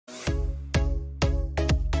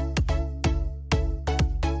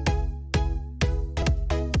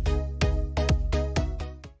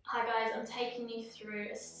through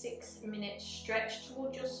a 6-minute stretch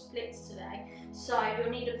towards your splits today. So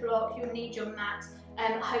you'll need a block, you'll need your mat.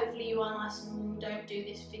 Hopefully you are nice and warm. Don't do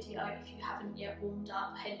this video if you haven't yet warmed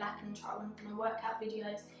up. Head back and try one of my workout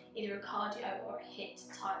videos, either a cardio or a HIIT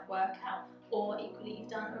type workout, or equally you've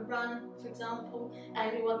done a run, for example,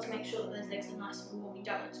 and you want to make sure that those legs are nice and warm. You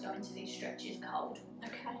don't want to go into these stretches cold.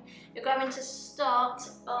 Okay, you're going to start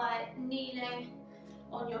by kneeling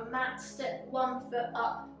on your mat. Step one foot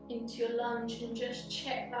up into your lunge and just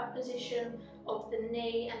check that position of the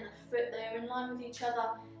knee and the foot. They are in line with each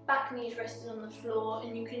other. Back knees resting on the floor,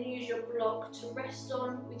 and you can use your block to rest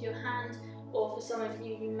on with your hand, or for some of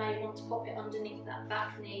you, you may want to pop it underneath that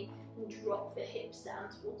back knee and drop the hips down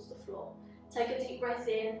towards the floor. Take a deep breath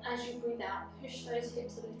in. As you breathe out, push those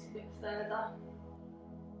hips a little bit further.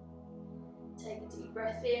 Take a deep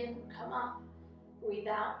breath in, come up, breathe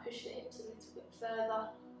out, push the hips a little bit further.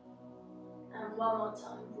 And one more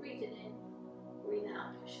time, breathing in, breathe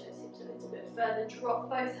out, push those hips a little bit further. Drop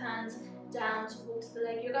both hands down towards the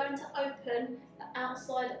leg. You're going to open the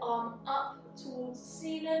outside arm up towards the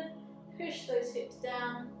ceiling, push those hips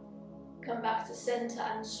down, come back to center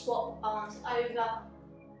and swap arms over.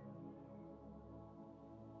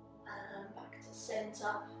 And back to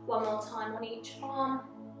center. One more time on each arm,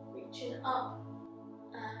 reaching up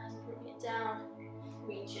and bring it down,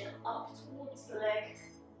 reaching up towards the leg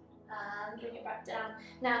and bring it back down.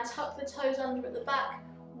 Now tuck the toes under at the back,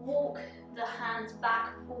 walk the hands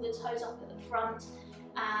back, pull the toes up at the front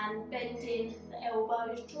and bend in the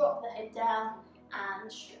elbows, drop the head down and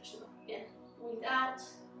stretch them up again. Breathe out,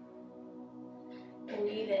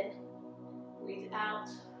 breathe in, breathe out,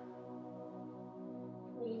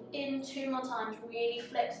 breathe in. 2 more times. Really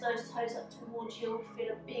flex those toes up towards you.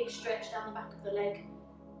 Feel a big stretch down the back of the leg.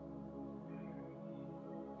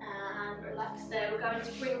 And relax there. We're going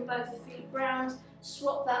to bring both feet round,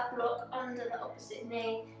 swap that block under the opposite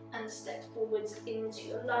knee and step forwards into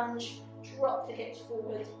your lunge. Drop the hips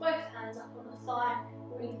forward, both hands up on the thigh.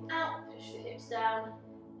 Breathe out, push the hips down.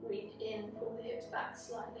 Breathe in, pull the hips back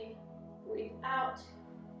slightly. Breathe out.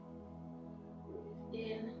 Breathe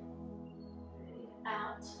in. Breathe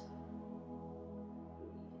out.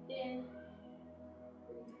 Breathe in.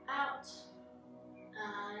 Breathe out.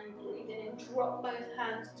 And breathe in. Drop both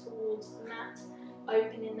hands towards the mat.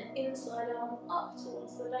 Opening the inside arm up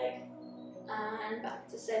towards the leg. And back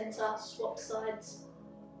to center. Swap sides.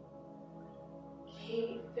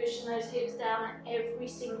 Keep pushing those hips down at every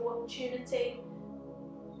single opportunity.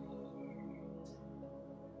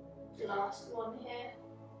 Last one here.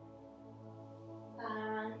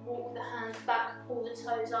 And walk the hands back, pull the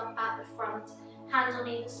toes up at the front. Hands on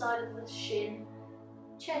either side of the shin.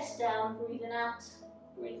 Chest down, breathing out.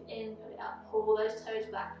 Breathe in, put it up. Pull those toes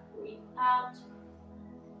back, breathe out.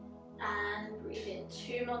 And breathe in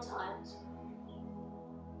 2 more times.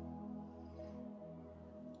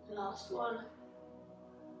 Last one.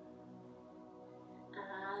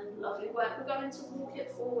 And lovely work. We're going to walk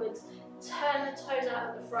it forwards. Turn the toes out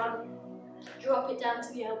at the front. Drop it down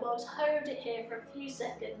to the elbows. Hold it here for a few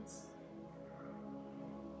seconds.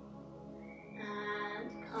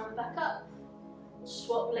 And come back up.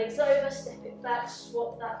 Swap legs over, step it back,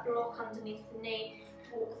 swap that block underneath the knee.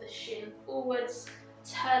 Walk the shin forwards.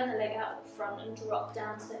 Turn the leg out at the front and drop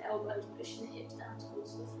down to the elbows, pushing the hips down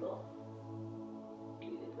towards the floor.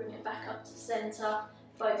 Bring it back up to center,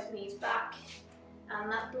 both knees back. And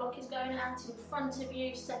that block is going out in front of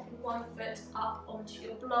you, stepping one foot up onto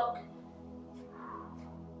your block.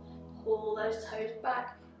 Pull those toes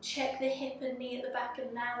back. Check the hip and knee at the back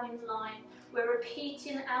and now in line. We're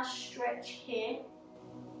repeating our stretch here.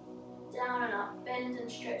 Down and up, bend and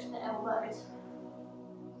stretch the elbows.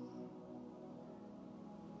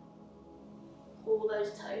 Pull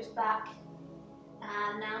those toes back.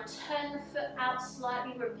 And now turn the foot out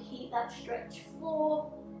slightly, repeat that stretch.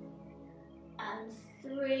 4 and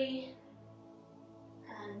 3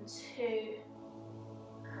 and 2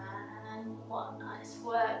 and 1. Nice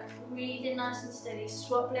work. Breathing nice and steady.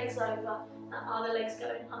 Swap legs over. That other leg's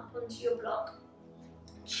going up onto your block.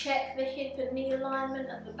 Check the hip and knee alignment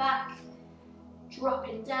at the back.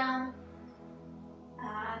 Dropping down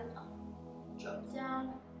and up. Drop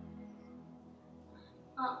down.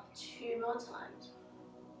 Up 2 more times.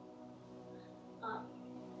 Up,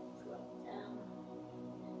 drop down.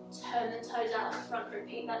 Turn the toes out in front.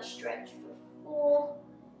 Repeat that stretch for 4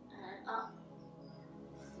 and up.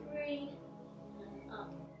 3 and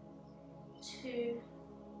up. 2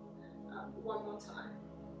 and up. 1 more time.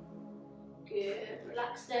 Good.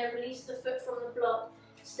 Relax there. Release the foot from the block.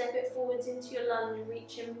 Step it forwards into your lunge.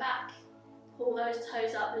 Reaching back. Pull those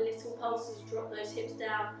toes up. Little pulses. Drop those hips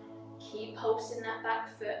down. Keep pulsing that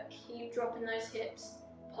back foot, keep dropping those hips,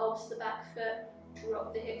 pulse the back foot,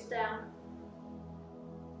 drop the hips down.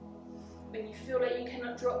 When you feel like you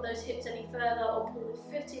cannot drop those hips any further or pull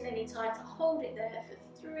the foot in any tighter, hold it there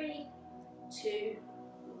for 3, 2,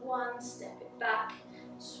 1, step it back,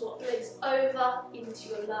 swap legs over into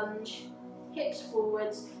your lunge, hips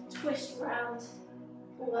forwards, twist round,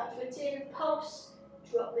 pull that foot in, pulse,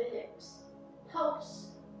 drop the hips, pulse,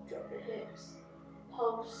 drop the hips,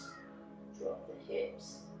 pulse, drop the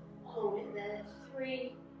hips, hold it there,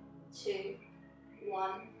 3, 2,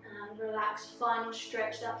 1, and relax, final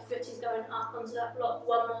stretch, that foot is going up onto that block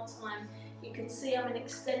one more time. You can see I'm in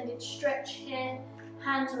extended stretch here,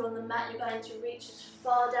 hands are on the mat, you're going to reach as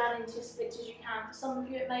far down into your splits as you can. For some of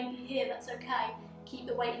you it may be here, that's okay, keep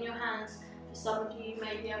the weight in your hands. For some of you, you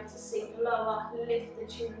may be able to sink lower, lift the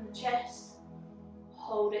chin and the chest,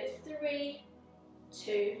 hold it, 3,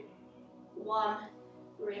 2, 1,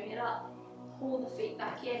 bring it up, pull the feet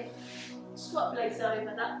back in, swap legs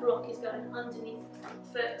over, that block is going underneath the front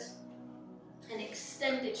foot, an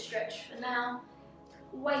extended stretch for now,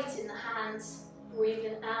 weight in the hands,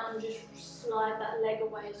 breathing out and just slide that leg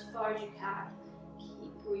away as far as you can,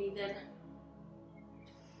 keep breathing,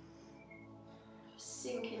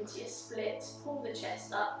 sink into your splits, pull the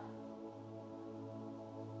chest up,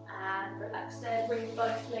 and relax there, bring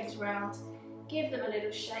both legs round, give them a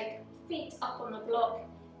little shake, feet up on the block,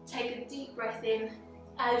 take a deep breath in,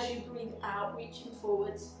 as you breathe out, reaching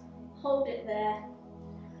forwards, hold it there,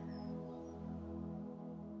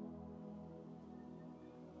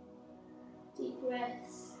 deep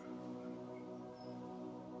breaths,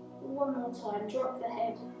 one more time, drop the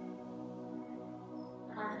head,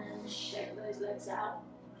 and shake those legs out,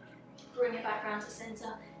 bring it back round to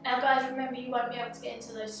centre. Now guys, remember you won't be able to get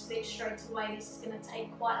into those splits straight away, this is going to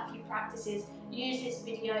take quite a few practices. Use this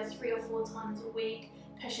video 3 or 4 times a week,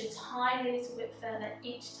 push a tiny little bit further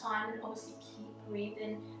each time, and obviously keep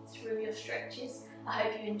breathing through your stretches. I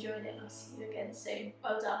hope you enjoyed it and I'll see you again soon.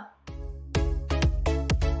 Well done.